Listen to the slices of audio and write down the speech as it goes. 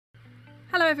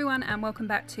Hello everyone and welcome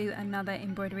back to another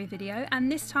embroidery video, and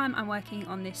this time I'm working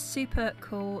on this super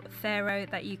cool pharaoh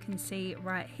that you can see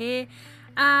right here.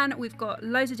 And we've got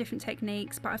loads of different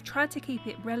techniques, but I've tried to keep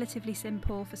it relatively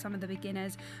simple for some of the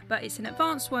beginners. But it's an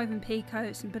advanced woven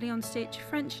picot, some bullion stitch,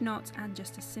 French knots, and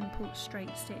just a simple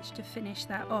straight stitch to finish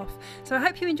that off. So I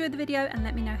hope you enjoyed the video and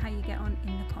let me know how you get on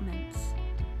in the comments.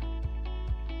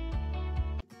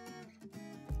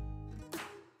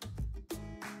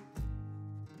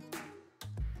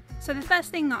 So the first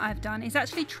thing that I've done is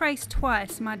actually trace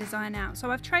twice my design out.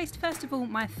 So I've traced first of all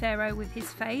my pharaoh with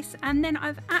his face, and then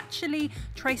I've actually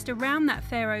traced around that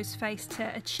pharaoh's face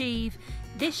to achieve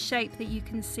this shape that you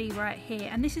can see right here.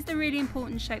 And this is the really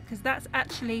important shape because that's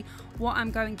actually what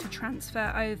I'm going to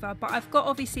transfer over. But I've got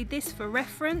obviously this for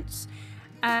reference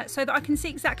so that I can see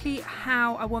exactly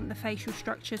how I want the facial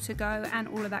structure to go and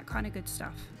all of that kind of good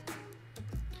stuff.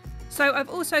 So I've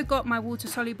also got my water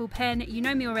soluble pen. You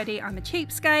know me already, I'm a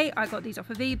cheapskate. I got these off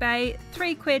of eBay,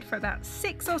 £3 for about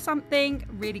 6 or something,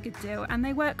 really good deal, and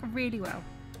they work really well.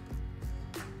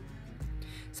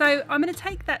 So I'm going to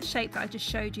take that shape that I just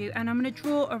showed you and I'm going to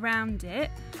draw around it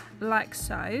like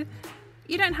so.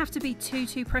 You don't have to be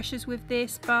too precious with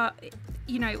this, but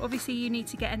you know, obviously you need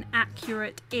to get an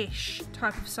accurate-ish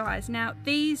type of size. Now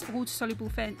these water-soluble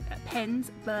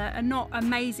pens are not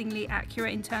amazingly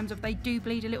accurate in terms of they do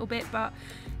bleed a little bit, but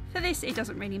for this it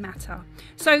doesn't really matter.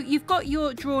 So you've got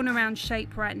your drawn around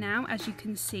shape right now, as you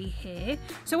can see here.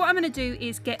 So what I'm going to do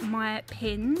is get my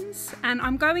pins, and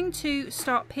I'm going to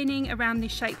start pinning around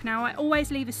this shape. Now I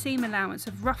always leave a seam allowance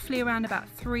of roughly around about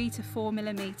 3 to 4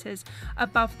 millimeters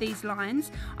above these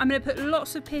lines. I'm going to put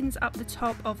lots of pins up the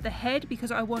top of the head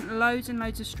because I want loads and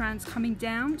loads of strands coming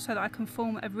down so that I can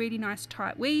form a really nice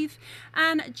tight weave,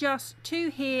 and just 2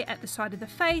 here at the side of the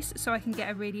face so I can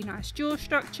get a really nice jaw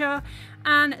structure,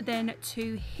 and then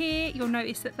 2 here. You'll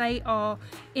notice that they are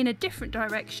in a different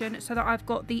direction so that I've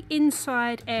got the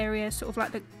inside area, sort of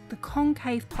like the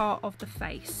concave part of the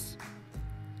face.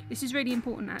 This is really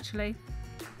important actually,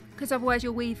 because otherwise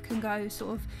your weave can go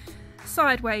sort of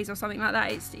sideways or something like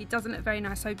that. It doesn't look very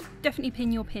nice, so definitely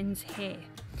pin your pins here.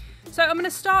 So I'm going to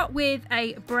start with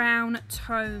a brown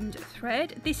toned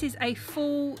thread. This is a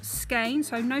full skein,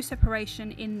 so no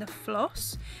separation in the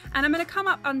floss, and I'm going to come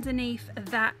up underneath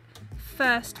that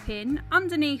first pin,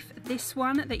 underneath this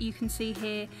one that you can see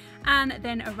here, and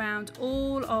then around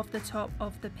all of the top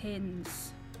of the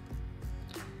pins.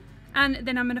 And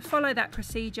then I'm going to follow that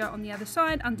procedure on the other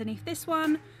side, underneath this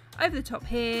one, over the top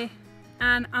here,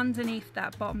 and underneath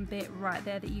that bottom bit right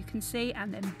there that you can see,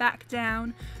 and then back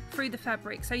down through the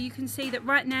fabric. So you can see that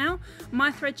right now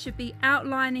my thread should be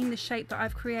outlining the shape that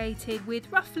I've created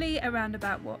with roughly around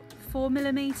about, what, 4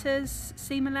 millimeters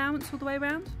seam allowance all the way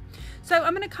around. So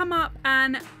I'm going to come up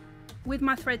and with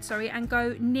my thread, and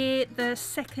go near the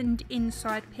second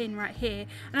inside pin right here,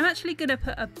 and I'm actually going to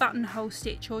put a buttonhole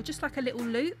stitch or just like a little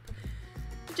loop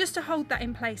just to hold that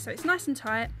in place so it's nice and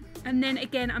tight. And then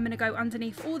again I'm going to go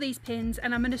underneath all these pins,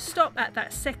 and I'm going to stop at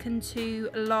that second to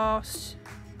last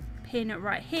pin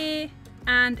right here,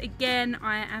 and again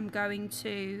I am going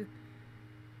to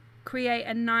create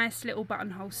a nice little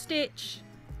buttonhole stitch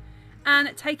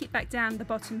and take it back down the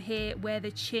bottom here where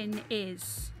the chin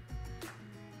is.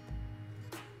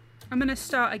 I'm going to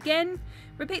start again,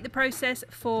 repeat the process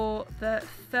for the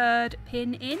third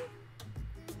pin in.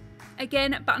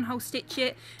 Again, buttonhole stitch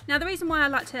it. Now the reason why I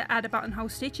like to add a buttonhole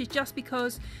stitch is just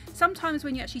because sometimes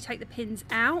when you actually take the pins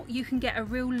out, you can get a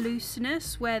real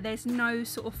looseness where there's no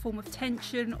sort of form of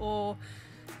tension or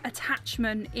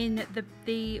attachment in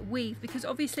the weave, because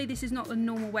obviously this is not the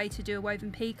normal way to do a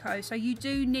woven picot, so you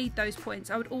do need those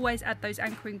points. I would always add those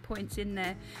anchoring points in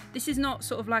there. This is not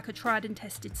sort of like a tried and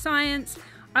tested science.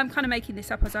 I'm kind of making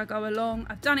this up as I go along.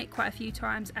 I've done it quite a few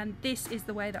times and this is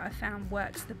the way that I found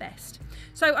works the best.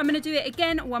 So I'm going to do it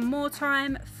again one more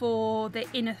time for the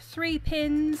inner 3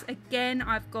 pins. Again,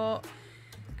 I've got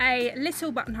a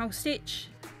little buttonhole stitch,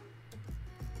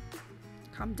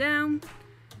 come down,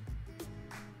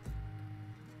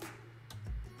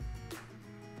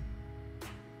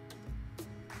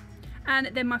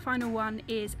 and then my final one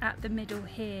is at the middle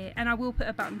here, and I will put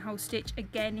a buttonhole stitch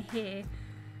again here.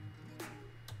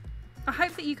 I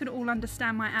hope that you can all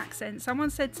understand my accent.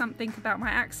 Someone said something about my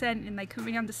accent and they couldn't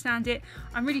really understand it.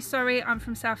 I'm really sorry, I'm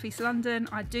from Southeast London.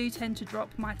 I do tend to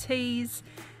drop my T's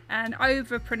and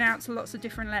over pronounce lots of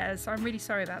different letters, so I'm really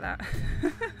sorry about that.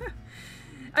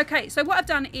 Okay, so what I've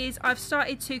done is I've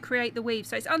started to create the weave.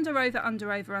 So it's under, over,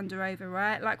 under, over, under, over,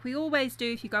 right? Like we always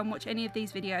do if you go and watch any of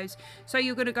these videos. So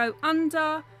you're going to go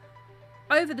under,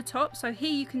 over the top. So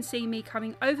here you can see me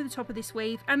coming over the top of this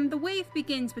weave, and the weave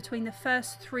begins between the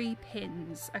first 3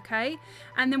 pins, okay?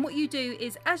 And then what you do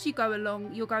is, as you go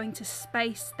along, you're going to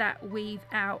space that weave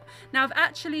out. Now I've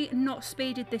actually not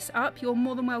speeded this up. You're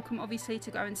more than welcome obviously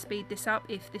to go and speed this up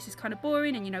if this is kind of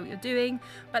boring and you know what you're doing,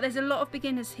 but there's a lot of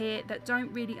beginners here that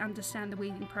don't really understand the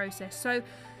weaving process. So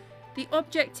the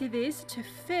objective is to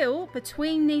fill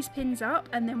between these pins up,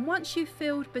 and then once you've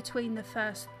filled between the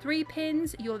first 3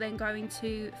 pins, you're then going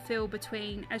to fill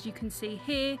between, as you can see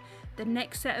here, the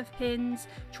next set of pins.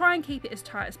 Try and keep it as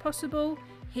tight as possible.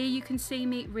 Here you can see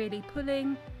me really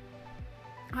pulling.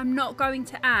 I'm not going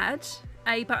to add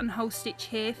a buttonhole stitch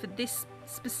here for this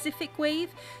specific weave,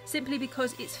 simply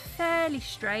because it's fairly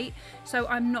straight, so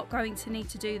I'm not going to need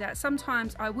to do that.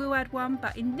 Sometimes I will add one,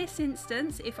 but in this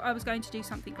instance, if I was going to do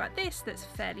something like this that's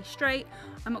fairly straight,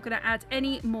 I'm not going to add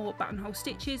any more buttonhole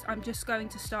stitches. I'm just going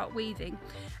to start weaving.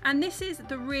 And this is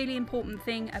the really important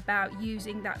thing about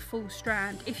using that full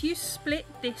strand. If you split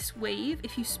this weave,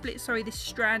 if you split, sorry, this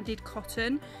stranded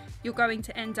cotton, you're going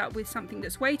to end up with something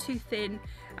that's way too thin,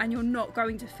 and you're not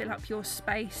going to fill up your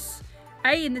space,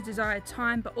 A, in the desired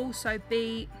time, but also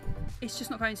B, it's just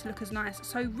not going to look as nice.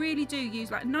 So really do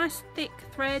use like nice thick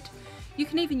thread. You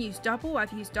can even use double.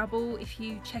 I've used double. If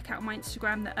you check out my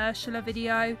Instagram, the Ursula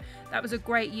video, that was a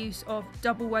great use of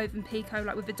double woven picot,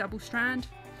 like with a double strand.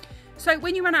 So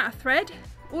when you run out of thread,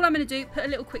 all I'm going to do, put a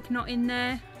little quick knot in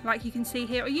there, like you can see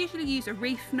here. I usually use a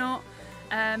reef knot,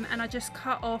 and I just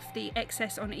cut off the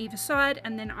excess on either side,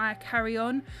 and then I carry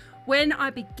on. When I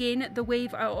begin the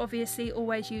weave, I obviously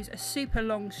always use a super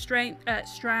long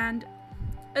strand,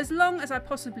 as long as I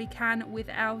possibly can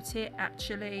without it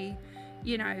actually,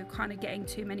 you know, kind of getting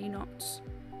too many knots.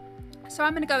 So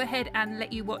I'm going to go ahead and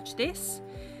let you watch this,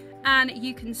 and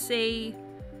you can see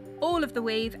all of the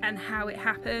weave and how it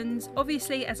happens.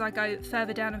 Obviously, as I go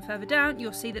further down and further down,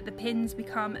 you'll see that the pins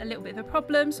become a little bit of a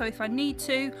problem. So if I need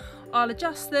to, I'll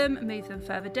adjust them, move them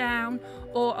further down,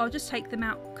 or I'll just take them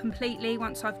out completely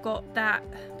once I've got that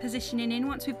positioning in.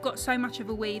 Once we've got so much of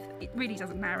a weave, it really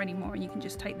doesn't matter anymore, and you can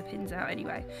just take the pins out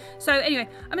anyway. So anyway,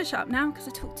 I'm gonna shut up now because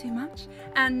I talk too much,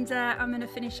 and I'm gonna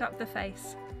finish up the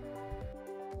face.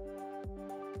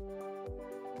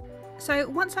 So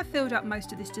once I've filled up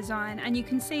most of this design, and you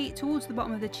can see towards the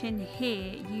bottom of the chin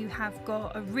here, you have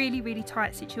got a really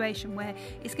tight situation where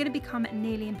it's going to become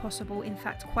nearly impossible, in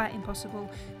fact quite impossible,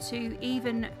 to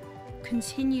even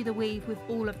continue the weave with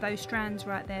all of those strands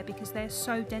right there because they're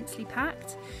so densely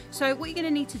packed. So what you're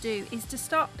going to need to do is to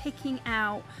start picking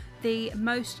out the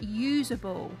most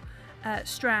usable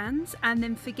strands and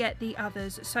then forget the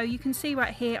others. So you can see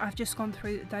right here I've just gone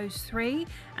through those 3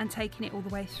 and taken it all the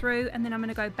way through, and then I'm going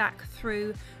to go back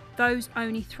through those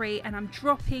only 3 and I'm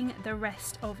dropping the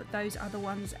rest of those other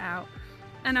ones out,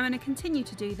 and I'm going to continue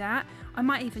to do that. I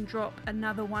might even drop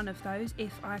another one of those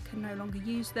if I can no longer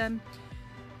use them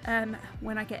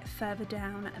when I get further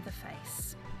down the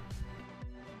face.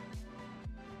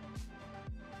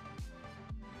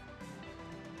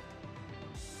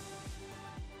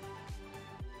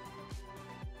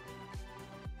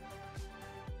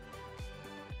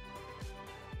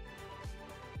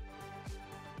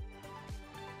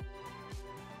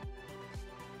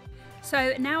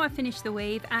 So now I've finished the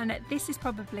weave, and this is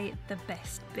probably the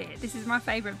best bit. This is my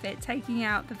favourite bit, taking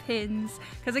out the pins,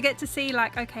 because I get to see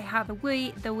like, okay, how the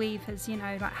weave has, you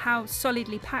know, like how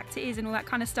solidly packed it is and all that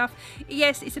kind of stuff.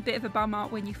 Yes, it's a bit of a bummer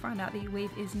when you find out that your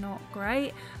weave is not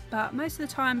great, but most of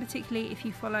the time, particularly if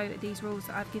you follow these rules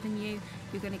that I've given you,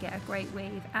 you're going to get a great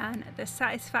weave, and the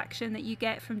satisfaction that you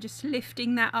get from just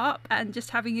lifting that up and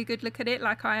just having a good look at it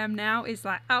like I am now is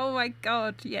like, oh my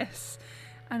god, yes.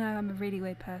 I know I'm a really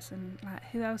weird person, like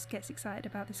who else gets excited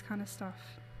about this kind of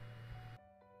stuff?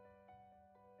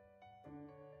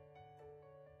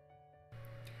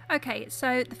 Okay,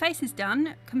 so the face is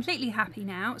done, completely happy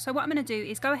now. So what I'm going to do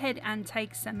is go ahead and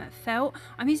take some felt.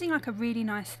 I'm using like a really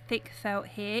nice thick felt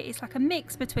here. It's like a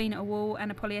mix between a wool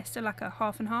and a polyester, like a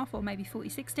half and half, or maybe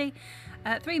 40-60,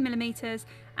 3mm,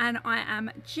 and I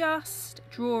am just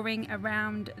drawing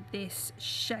around this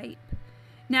shape.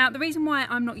 Now, the reason why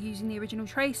I'm not using the original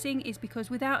tracing is because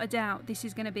without a doubt this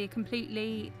is going to be a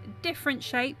completely different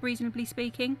shape, reasonably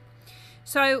speaking.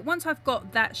 So once I've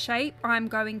got that shape, I'm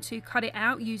going to cut it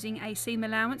out using a seam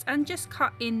allowance and just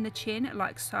cut in the chin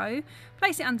like so.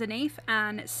 Place it underneath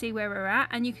and see where we're at,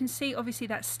 and you can see obviously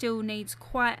that still needs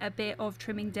quite a bit of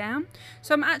trimming down.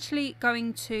 So I'm actually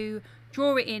going to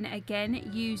draw it in again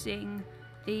using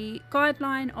the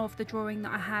guideline of the drawing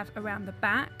that I have around the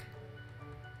back.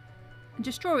 And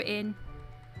just draw it in,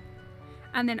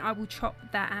 and then I will chop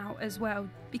that out as well,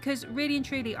 because really and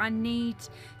truly I need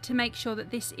to make sure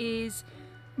that this is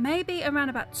maybe around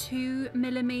about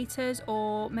 2mm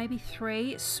or maybe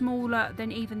 3, smaller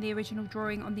than even the original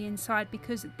drawing on the inside,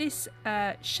 because this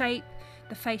shape,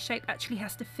 the face shape, actually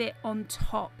has to fit on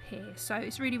top here, so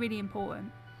it's really, really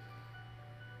important.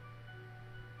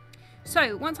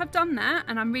 So once I've done that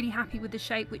and I'm really happy with the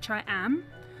shape, which I am,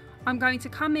 I'm going to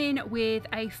come in with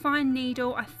a fine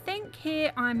needle. I think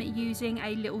here I'm using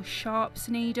a little sharps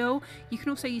needle. You can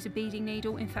also use a beading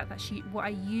needle. In fact, that's what I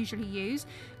usually use.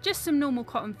 Just some normal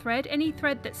cotton thread, any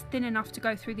thread that's thin enough to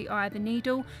go through the eye of the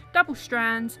needle, double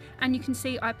strands, and you can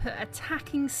see I put a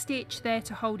tacking stitch there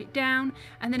to hold it down,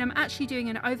 and then I'm actually doing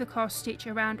an overcast stitch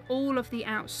around all of the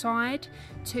outside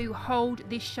to hold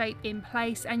this shape in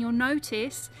place. And you'll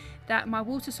notice that my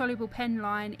water soluble pen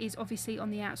line is obviously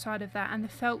on the outside of that, and the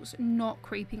felt's not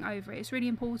creeping over it. It's really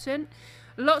important.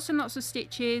 Lots and lots of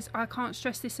stitches. I can't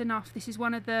stress this enough. This is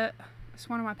it's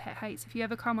one of my pet hates. If you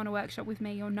ever come on a workshop with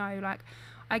me, you'll know, like,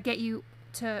 I get you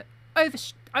to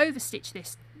overstitch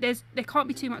this. There can't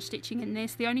be too much stitching in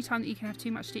this. The only time that you can have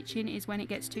too much stitching is when it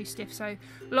gets too stiff. So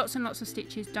lots and lots of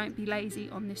stitches. Don't be lazy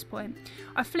on this point.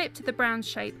 I flipped the brown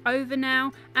shape over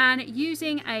now, and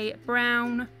using a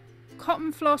brown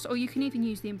cotton floss, or you can even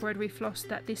use the embroidery floss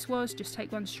that this was, just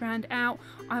take one strand out.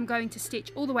 I'm going to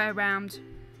stitch all the way around,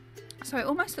 so it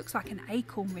almost looks like an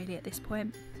acorn really at this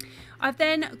point. I've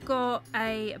then got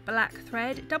a black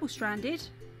thread, double stranded,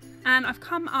 and I've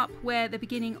come up where the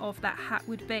beginning of that hat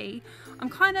would be. I'm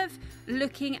kind of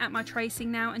looking at my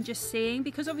tracing now and just seeing,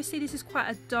 because obviously this is quite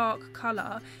a dark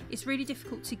colour, it's really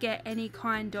difficult to get any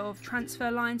kind of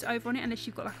transfer lines over on it unless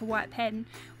you've got like a white pen,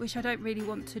 which I don't really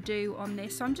want to do on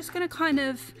this. So I'm just going to kind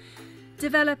of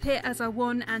develop it as I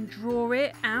want and draw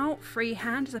it out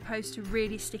freehand, as opposed to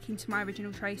really sticking to my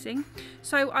original tracing.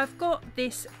 So I've got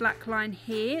this black line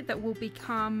here that will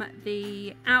become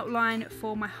the outline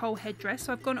for my whole headdress.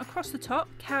 So I've gone across the top,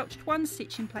 couched one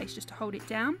stitch in place just to hold it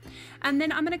down, and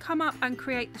then I'm going to come up and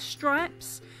create the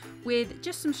stripes with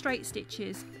just some straight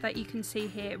stitches that you can see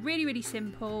here. Really, really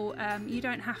simple. You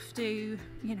don't have to,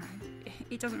 you know,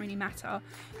 it doesn't really matter.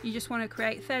 You just want to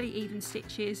create fairly even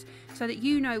stitches so that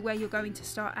you know where you're going to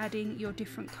start adding your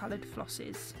different coloured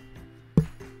flosses.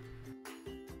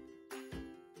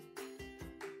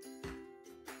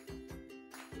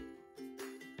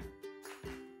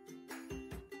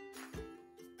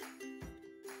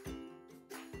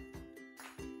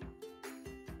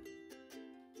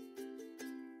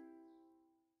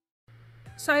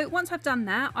 So once I've done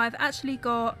that, I've actually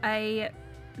got a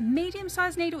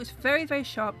medium-sized needle. It's very, very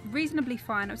sharp, reasonably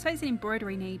fine. I would say it's an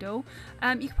embroidery needle.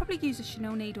 You could probably use a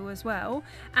chenille needle as well.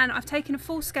 And I've taken a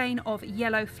full skein of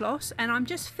yellow floss, and I'm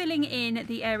just filling in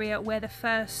the area where the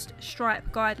first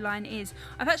stripe guideline is.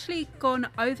 I've actually gone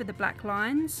over the black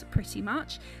lines pretty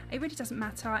much. It really doesn't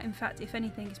matter. In fact, if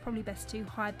anything, it's probably best to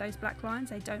hide those black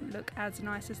lines. They don't look as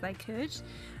nice as they could.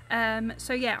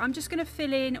 So yeah, I'm just going to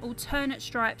fill in alternate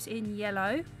stripes in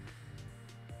yellow.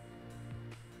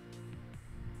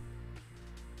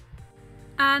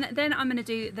 And then I'm going to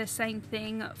do the same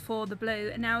thing for the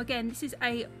blue. Now again, this is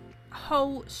a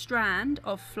whole strand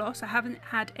of floss. I haven't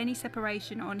had any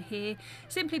separation on here,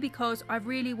 simply because I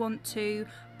really want to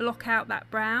block out that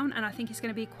brown, and I think it's going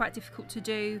to be quite difficult to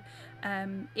do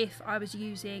if I was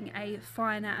using a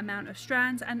finer amount of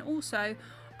strands. And also,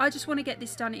 I just want to get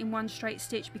this done in one straight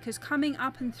stitch, because coming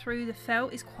up and through the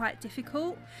felt is quite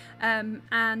difficult,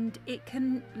 and it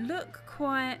can look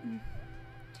quite...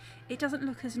 It doesn't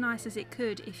look as nice as it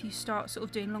could if you start sort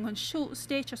of doing long and short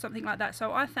stitch or something like that.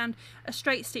 So I found a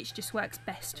straight stitch just works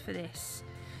best for this.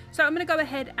 So I'm going to go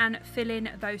ahead and fill in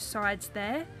those sides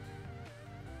there.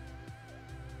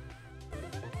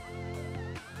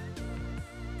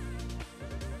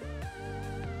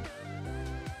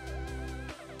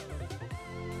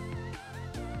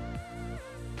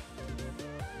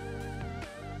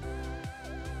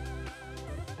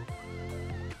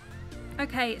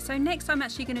 Okay, so next I'm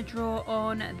actually going to draw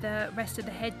on the rest of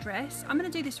the headdress. I'm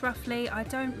going to do this roughly. I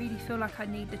don't really feel like I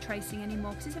need the tracing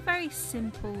anymore because it's a very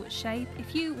simple shape.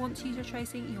 If you want to use your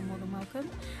tracing, you're more than welcome.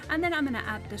 And then I'm going to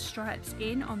add the stripes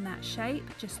in on that shape,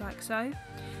 just like so.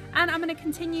 And I'm going to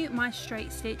continue my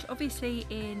straight stitch, obviously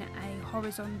in a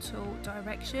horizontal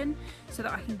direction, so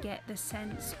that I can get the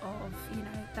sense of, you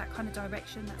know, that kind of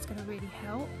direction. That's going to really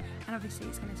help. And obviously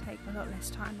it's going to take a lot less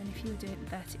time than if you were doing it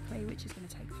vertically, which is going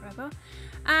to take forever.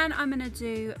 And I'm going to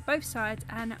do both sides,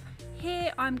 and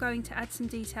Here I'm going to add some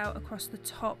detail across the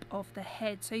top of the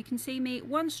head. So you can see me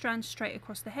one strand straight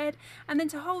across the head, and then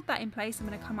to hold that in place I'm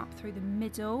going to come up through the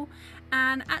middle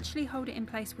and actually hold it in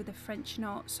place with a French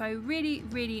knot. So really,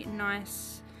 really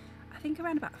nice, I think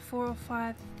around about 4 or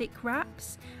 5 thick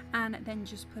wraps, and then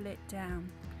just pull it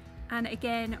down. And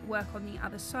again, work on the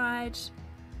other side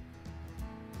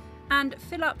and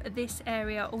fill up this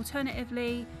area,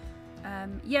 alternatively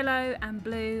yellow and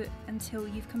blue, until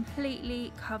you've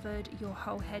completely covered your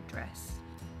whole headdress.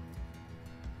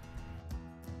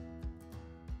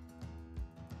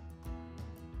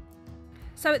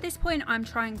 So at this point I'm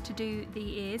trying to do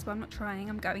the ears. Well, I'm not trying,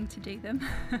 I'm going to do them.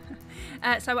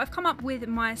 So I've come up with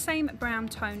my same brown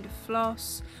toned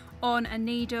floss on a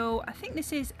needle. I think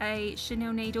this is a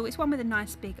chenille needle. It's one with a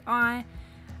nice big eye.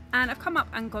 And I've come up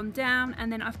and gone down,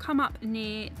 and then I've come up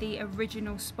near the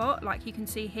original spot, like you can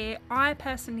see here. I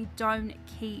personally don't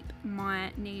keep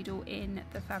my needle in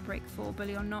the fabric for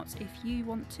bullion knots. If you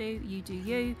want to, you do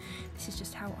you. This is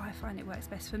just how I find it works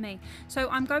best for me. So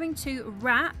I'm going to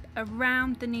wrap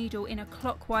around the needle in a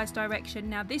clockwise direction.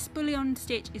 Now this bullion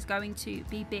stitch is going to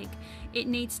be big. It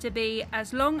needs to be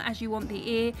as long as you want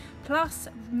the ear, plus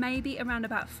maybe around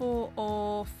about 4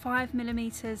 or 5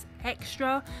 millimeters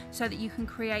extra, so that you can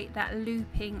create that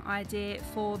looping idea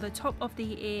for the top of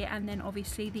the ear and then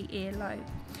obviously the earlobe.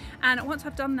 And once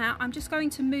I've done that, I'm just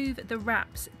going to move the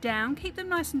wraps down, keep them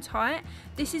nice and tight.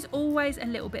 This is always a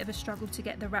little bit of a struggle to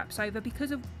get the wraps over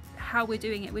because of how we're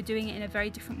doing it. We're doing it in a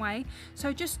very different way.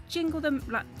 So just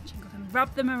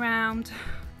rub them around.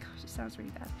 Gosh, it sounds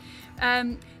really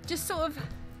bad. Just sort of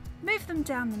move them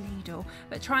down the needle,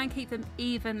 but try and keep them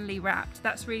evenly wrapped.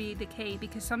 That's really the key,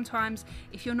 because sometimes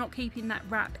if you're not keeping that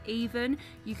wrap even,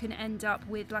 you can end up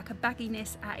with like a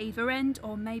bagginess at either end,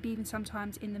 or maybe even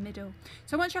sometimes in the middle.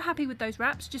 So once you're happy with those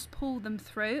wraps, just pull them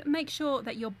through. Make sure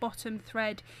that your bottom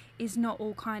thread is not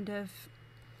all kind of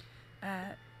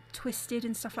twisted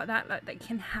and stuff like that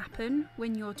can happen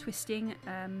when you're twisting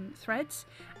threads,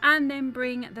 and then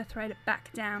bring the thread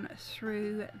back down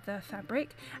through the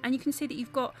fabric, and you can see that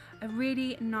you've got a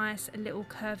really nice little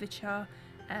curvature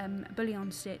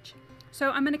bullion stitch. So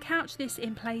I'm going to couch this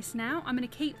in place now. I'm going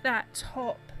to keep that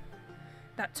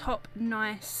top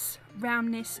nice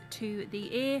roundness to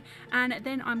the ear, and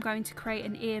then I'm going to create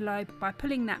an earlobe by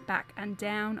pulling that back and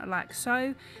down like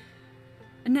so.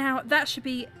 Now that should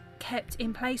be kept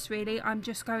in place really. I'm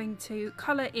just going to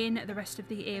colour in the rest of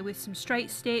the ear with some straight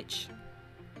stitch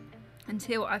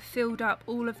until I've filled up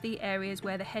all of the areas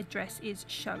where the headdress is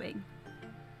showing.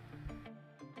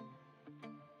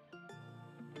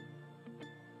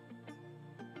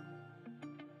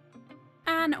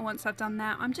 And once I've done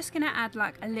that, I'm just going to add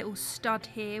like a little stud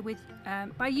here with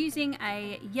by using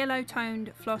a yellow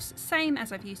toned floss, same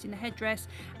as I've used in the headdress,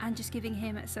 and just giving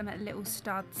him some little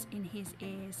studs in his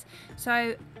ears.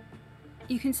 So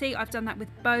you can see I've done that with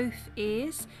both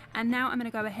ears, and now I'm going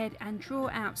to go ahead and draw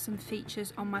out some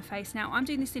features on my face. Now I'm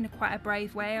doing this in quite a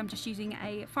brave way. I'm just using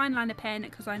a fine liner pen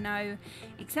because I know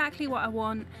exactly what I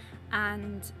want,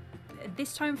 and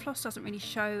this tone floss doesn't really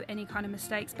show any kind of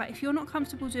mistakes. But if you're not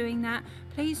comfortable doing that,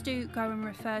 please do go and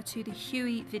refer to the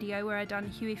Huey video where I done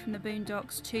Huey from the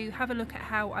Boondocks to have a look at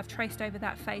how I've traced over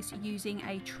that face using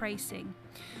a tracing.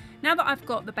 Now that I've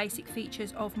got the basic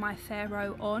features of my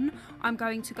Pharaoh on, I'm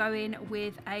going to go in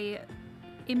with a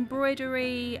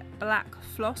embroidery black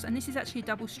floss, and this is actually a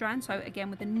double strand, so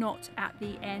again with a knot at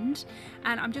the end,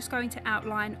 and I'm just going to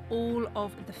outline all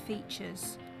of the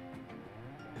features.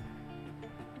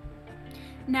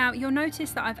 Now you'll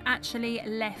notice that I've actually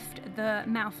left the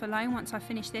mouth alone. Once I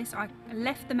finish this, I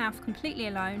left the mouth completely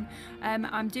alone.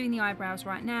 I'm doing the eyebrows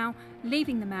right now,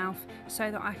 leaving the mouth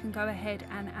so that I can go ahead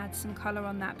and add some colour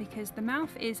on that, because the mouth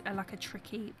is like a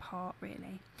tricky part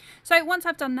really. So once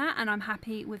I've done that and I'm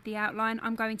happy with the outline,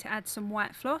 I'm going to add some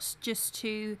white floss just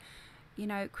to, you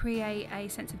know, create a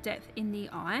sense of depth in the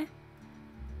eye.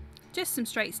 Just some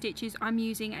straight stitches. I'm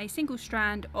using a single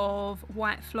strand of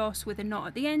white floss with a knot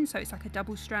at the end, so it's like a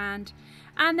double strand,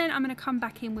 and then I'm going to come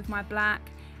back in with my black,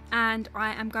 and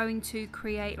I am going to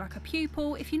create like a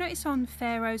pupil. If you notice on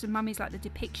pharaohs and mummies, like the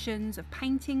depictions of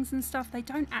paintings and stuff, they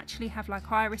don't actually have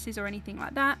like irises or anything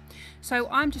like that, so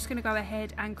I'm just going to go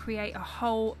ahead and create a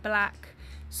whole black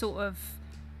sort of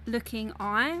looking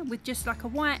eye with just like a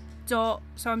white dot.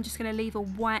 So I'm just going to leave a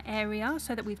white area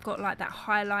so that we've got like that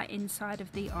highlight inside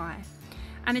of the eye,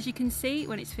 and as you can see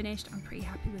when it's finished, I'm pretty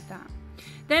happy with that.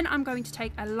 Then I'm going to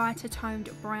take a lighter toned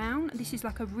brown. This is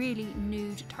like a really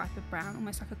nude type of brown,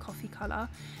 almost like a coffee colour,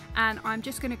 and I'm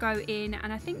just going to go in,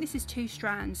 and I think this is 2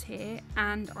 strands here,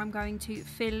 and I'm going to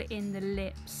fill in the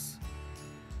lips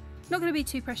Not going to be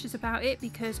too precious about it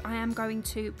because I am going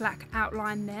to black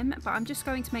outline them, but I'm just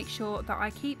going to make sure that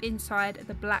I keep inside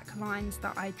the black lines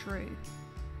that I drew.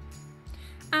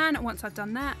 And once I've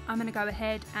done that, I'm going to go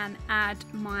ahead and add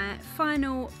my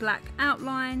final black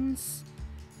outlines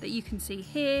that you can see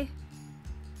here.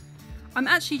 I'm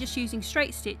actually just using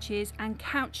straight stitches and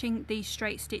couching these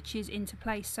straight stitches into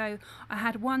place. So I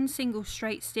had one single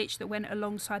straight stitch that went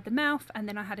alongside the mouth, and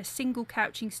then I had a single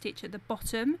couching stitch at the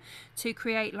bottom to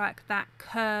create like that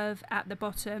curve at the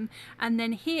bottom. And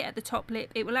then here at the top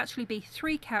lip, it will actually be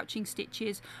 3 couching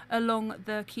stitches along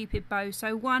the Cupid bow.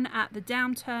 So 1 at the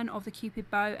down turn of the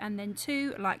Cupid bow, and then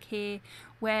 2 like here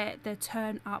where the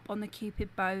turn up on the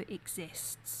Cupid bow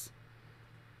exists.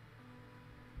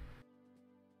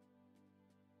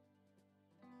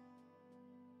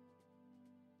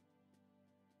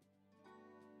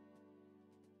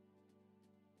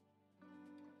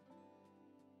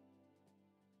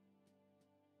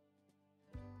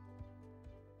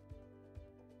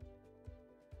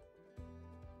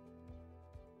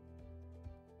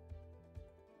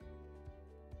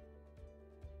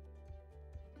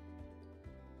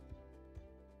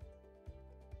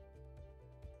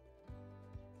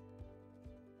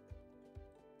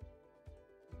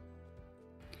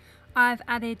 I've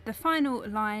added the final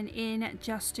line in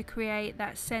just to create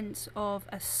that sense of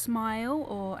a smile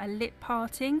or a lip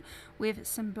parting with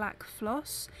some black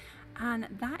floss, and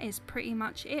that is pretty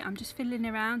much it. I'm just fiddling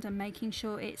around and making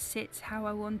sure it sits how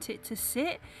I want it to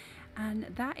sit, and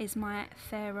that is my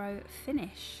pharaoh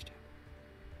finished.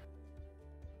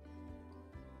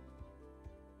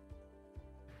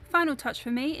 Final touch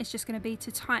for me is just going to be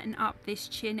to tighten up this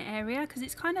chin area because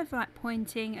it's kind of like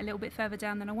pointing a little bit further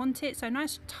down than I want it. So a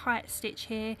nice tight stitch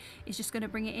here is just going to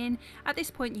bring it in. At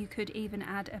this point you could even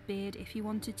add a beard if you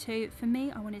wanted to. For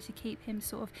me, I wanted to keep him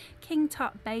sort of King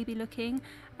Tut baby looking,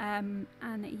 and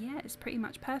yeah, it's pretty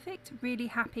much perfect. Really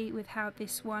happy with how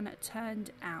this one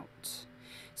turned out.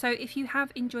 So if you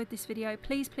have enjoyed this video,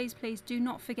 please do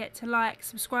not forget to like,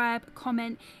 subscribe,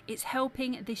 comment. It's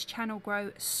helping this channel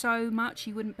grow so much,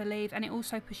 you wouldn't believe, and it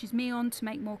also pushes me on to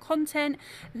make more content.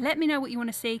 Let me know what you want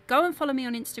to see. Go and follow me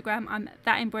on Instagram. I'm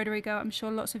That Embroidery Girl. I'm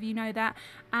sure lots of you know that.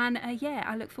 And yeah,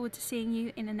 I look forward to seeing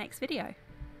you in the next video.